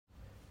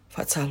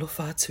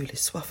Faatalofa atu I le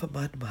swafa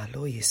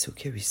malo Iesu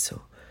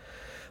Keriso.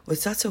 O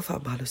tatou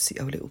faamalo si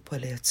au le upu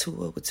le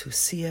atua o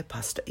Tusi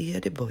Pastor I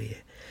de boye.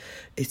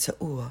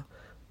 Ua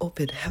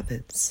Open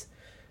Heavens.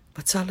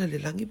 Matala le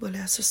langi mo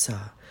le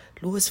sasa.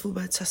 Luas fu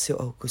matasi o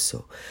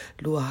AOKUSO.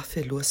 Lua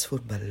afe luas fu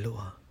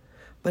malua.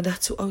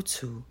 Manatu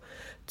Autu.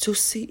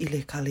 Tusi I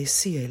le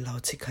Ekalesia I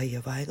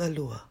Laotikaia vaenga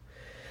lua.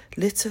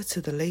 Letter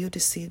to the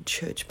Laodicean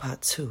Church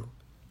Part 2.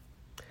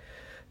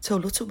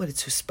 Tauloto ma le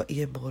Tusi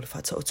Paia mo le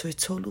Faataoto E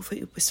tolu fa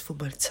upes fu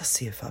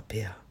maltasi e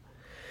faapea.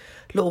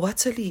 Lo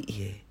atali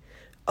I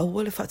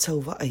aua le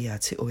faatauva ia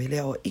te o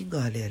ele o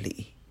inga le Alii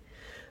I.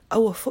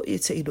 Aua fo I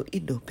te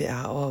ino pe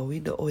a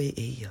aoa'I oe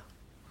e ia.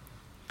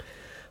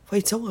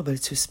 Faitauga ma le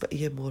Tusi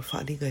Paia mo le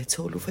Faaliga e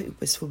tolu fa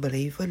upes fu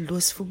maleiva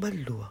luas fu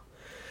malua.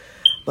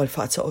 Ma le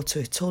Faataoto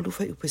E tolu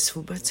fa upes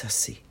fu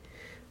maltasi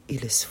I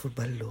le fu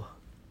malua.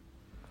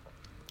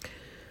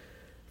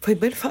 Fai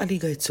mel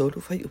Faaliga e tolu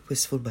fa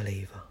upes fu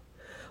maleiva.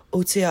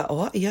 O te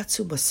aoa'I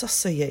atu ma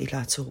sasa ia I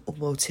latou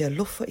o te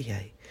alofa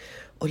ia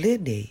o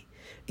lenei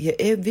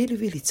ia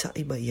vilivilita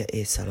ima ia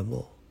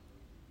salamō.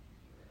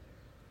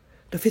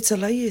 Na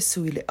fetalai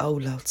Iesu I le au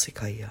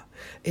Latotikaia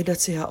e na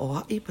te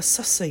aoa'I ma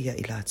sasa ia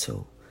I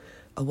latou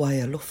a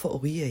wai alofa o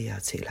ia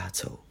te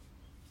latou.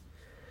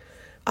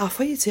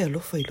 Afai te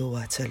alofa I lo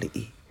atali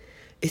I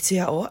e te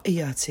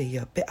aoa'I te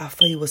ia pe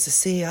Afai wa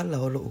se ala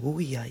o lo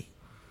hui ai.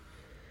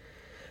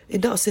 E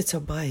na o se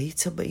tamai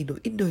tama ino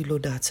I lo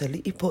na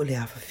atali I po le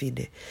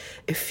afafine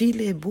e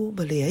file e mu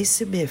ma le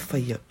aise me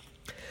whaia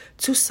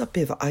tusa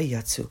peva ai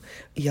atu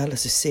I ala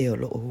se o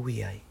lo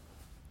hui ai.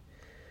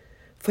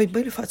 Fai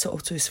mai le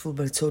Faataoto E sfu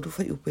maltonu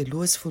fai upe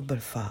luas fu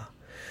malfa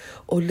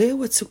o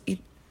lewa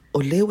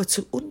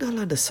tu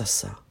unala na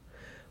sasa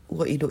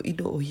ua ino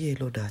o ie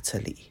lo na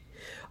atali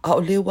a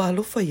o lewa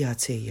alofa ia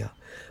te ia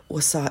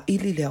ua sa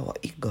ili le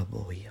aoa'I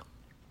mo ia.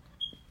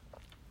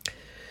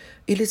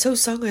 I le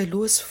Tausaga e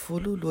luas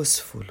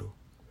fulu.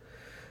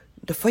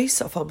 Na fai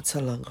sa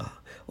whamatalanga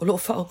o lo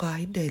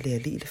whaongaina le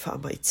Alii I le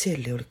faama'I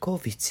tele o le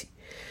COVID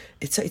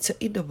e ta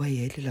ina mai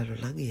e le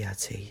lalolangi ia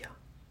te ia.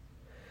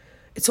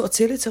 E toa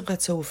tele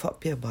tangata ua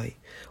whapea mai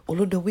o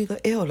lo na winga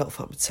e o lau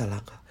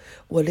whamatalanga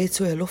ua le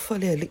to e alofa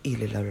le Alii I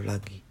le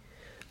lalolangi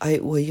ai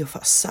ua ia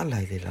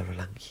whaasala I le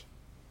lalolangi.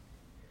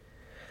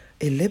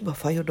 E le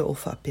mawhai ona o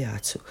whapea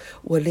atu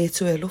ua le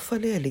to e alofa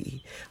le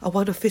Alii a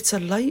wana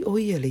fetalai o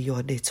I le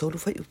Ioane tolu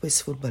fai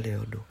upes fu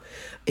maleono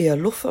e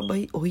alofa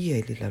mai o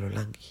I le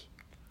lalolangi.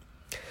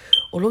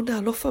 O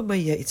lona alofa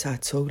mai ia I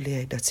tātou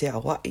lea na te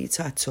aoa'I I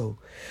tātou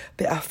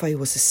pe Afai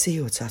wa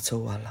se o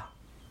tātou ala.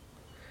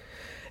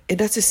 E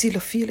na te sila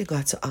fia le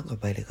ngata anga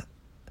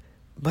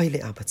mai le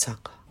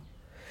amatanga.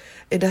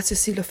 E na te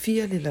sila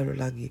fia le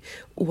lalolangi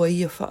ua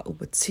ia wha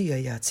umatia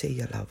ia te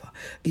ia lava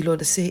I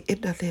lona se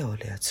ena lea o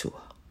le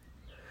atua.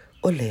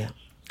 O lea,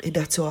 e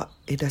na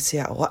te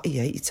aoa'I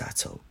ai I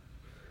tātou.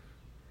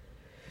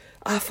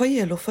 Afai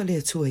e alofa le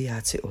atua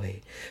ia te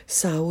oe,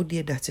 sa uni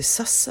e na te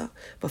sasa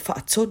ma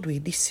faatonu I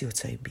nisi o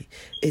taimi,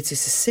 e te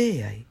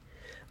se ai,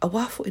 a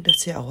wafo e na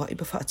te aoa'I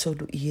ma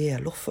faatonu I e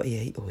alofa I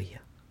ai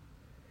oia.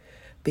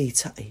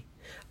 Beitai,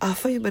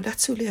 afai e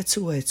manatu le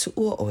atua e tu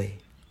ua oe,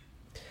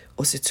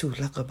 o se tu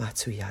langa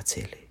matu ia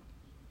tele.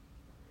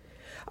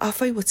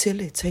 Afai wa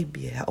tele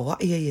taimi e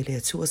aoa'I e le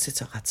atua se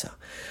tangata,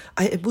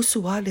 ai e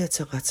musu a le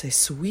tangata e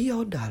suia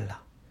o nala.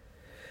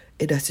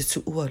 E na te tu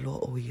ua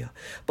loa o ia,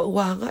 ma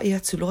wanga I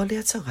atu loa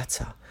lea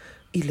tangata,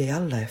 I le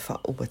ala e wha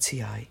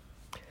umati ai.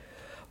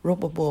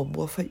 Roma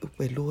mua fai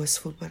upe luas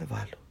fu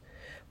marawalu,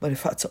 ma le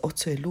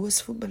Faataoto E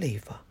luas fu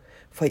maleiva,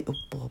 fai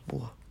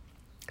mua.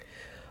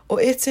 O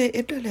e te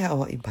ena le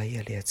awa I mai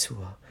a le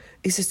atua,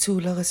 I se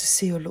tūlanga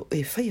se o lo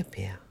e whai a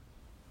pea.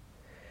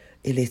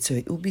 E le to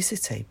e umi se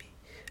taimi,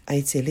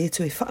 ai te le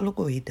to e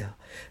whaalongo ina,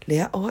 le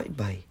awa I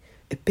mai,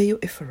 e peo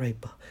e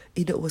wharaima,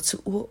 ina ua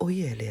tu ua o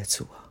ia le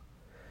atua.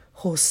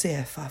 Ho se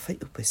e whawhai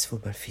upes fu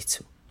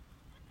marfitu.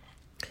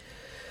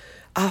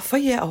 A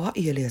whai e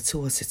aoa'I le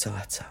atua se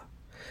tangata.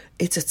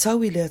 E te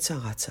tau I le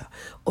tangata,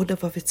 o na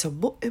mawe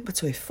tamo'e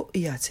mato e fo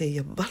I a te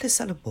ia male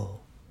salamō.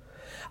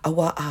 A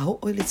wā a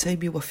o le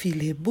taimi wa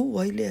file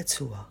mua I le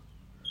atua.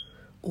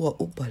 Ua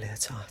umba le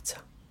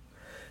tangata.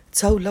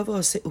 Tau lava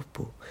o se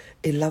upu,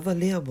 e lava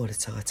lea mo le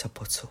tangata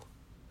poto.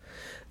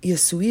 Ia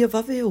suia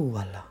vave o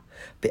uala,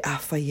 pe a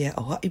whai e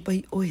aoa'I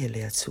mai oe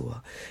le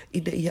atua,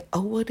 ina ia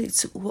awane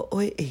tu ua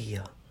oe e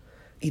ia,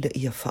 ina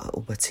ia wha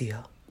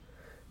umatia.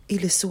 I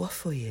le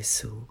suafo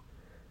Iesu.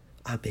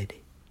 Amen.